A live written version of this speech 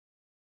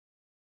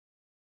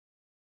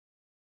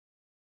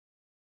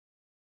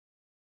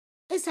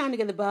It's time to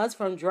get the buzz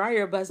from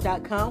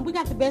DryerBuzz.com. We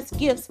got the best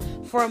gifts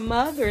for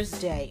Mother's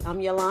Day. I'm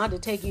Yolanda,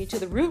 taking you to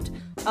the root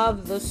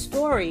of the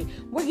story.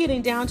 We're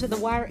getting down to the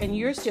wire, and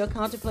you're still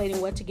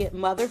contemplating what to get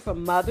Mother for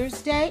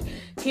Mother's Day.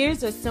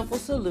 Here's a simple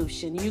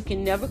solution. You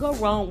can never go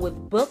wrong with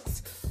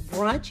books,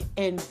 brunch,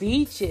 and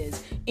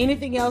beaches.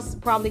 Anything else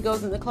probably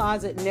goes in the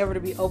closet, never to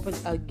be opened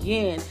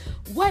again.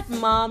 What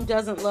mom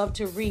doesn't love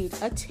to read?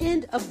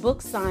 Attend a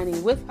book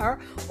signing with her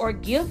or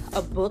give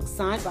a book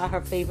signed by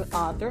her favorite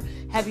author.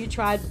 Have you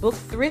tried book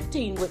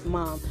thrifting with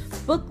mom?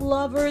 Book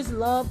lovers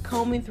love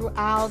combing through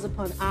aisles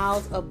upon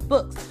aisles of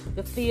books.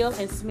 The feel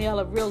and smell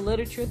of real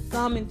literature,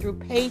 thumbing through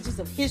pages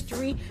of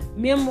history,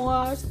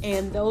 memoirs,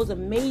 and those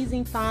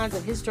amazing finds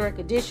of historic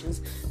editions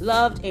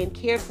loved and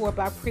cared for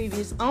by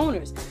previous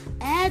owners.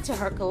 Add to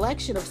her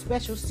collection of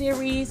special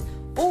series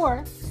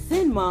or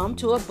send mom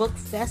to a book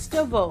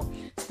festival.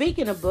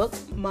 Speaking of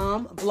books,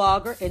 mom,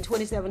 blogger, and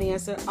 27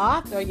 Answer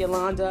author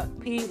Yolanda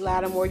P.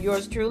 Lattimore,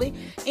 yours truly,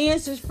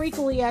 answers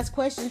frequently asked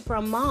questions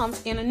from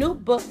moms in a new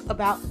book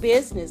about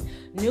business.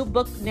 New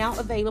book now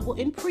available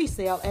in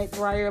pre-sale at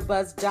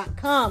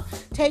DryerBuzz.com.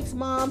 Takes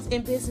moms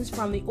in business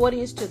from the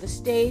audience to the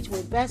stage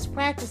with best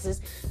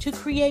practices to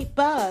create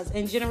buzz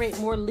and generate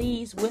more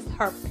leads with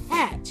her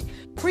patch.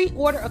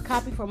 Pre-order a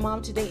copy for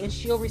mom today and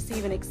she'll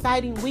receive an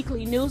exciting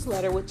weekly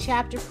newsletter with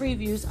chapter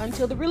previews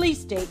until the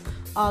release date,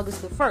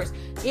 August the 1st.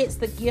 It's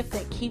the gift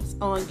that keeps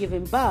on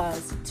giving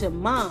buzz to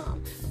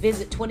mom.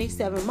 Visit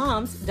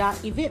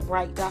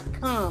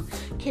 27moms.eventbrite.com.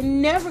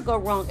 Can never go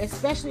wrong,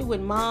 especially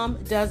when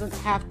mom doesn't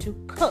have to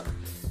cook.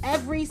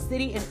 Every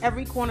city and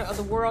every corner of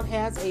the world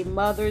has a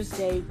Mother's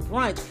Day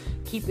brunch.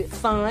 Keep it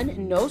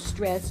fun, no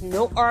stress,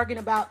 no arguing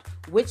about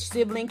which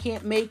sibling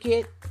can't make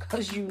it,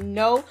 because you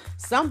know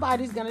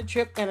somebody's going to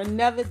trip and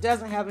another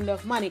doesn't have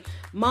enough money.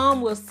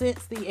 Mom will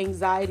sense the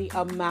anxiety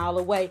a mile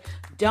away.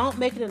 Don't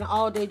make it an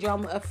all-day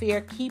drama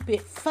affair. Keep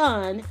it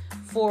fun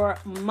for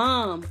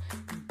mom.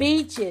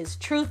 Beaches.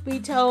 Truth be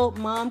told,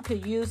 mom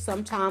could use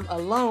some time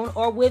alone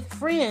or with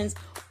friends,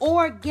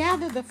 or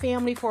gather the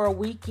family for a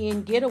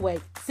weekend getaway.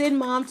 Send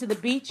mom to the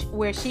beach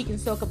where she can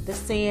soak up the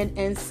sand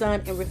and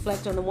sun and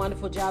reflect on the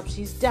wonderful job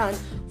she's done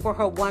for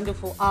her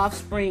wonderful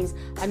offsprings.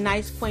 A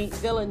nice quaint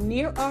villa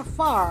near or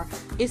far,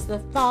 it's the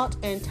thought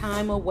and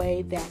time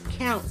away that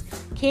counts.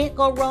 Can't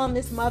go wrong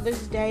this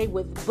Mother's Day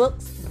with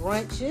books,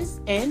 brunches,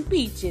 and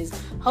beaches.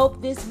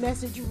 Hope this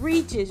message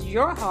reaches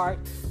your heart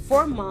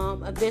for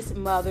mom this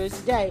Mother's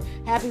Day.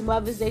 Happy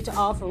Mother's Day to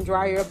all from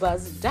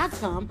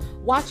DryerBuzz.com.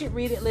 Watch it,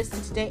 read it,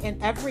 listen today and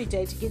every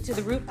day to get to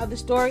the root of the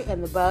story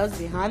and the buzz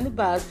behind the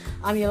buzz.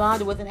 I'm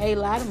Yolanda with an A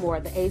Lattimore.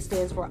 The A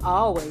stands for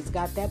always.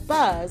 Got that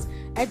buzz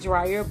at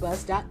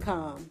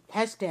DryerBuzz.com.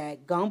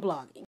 # gone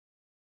blogging.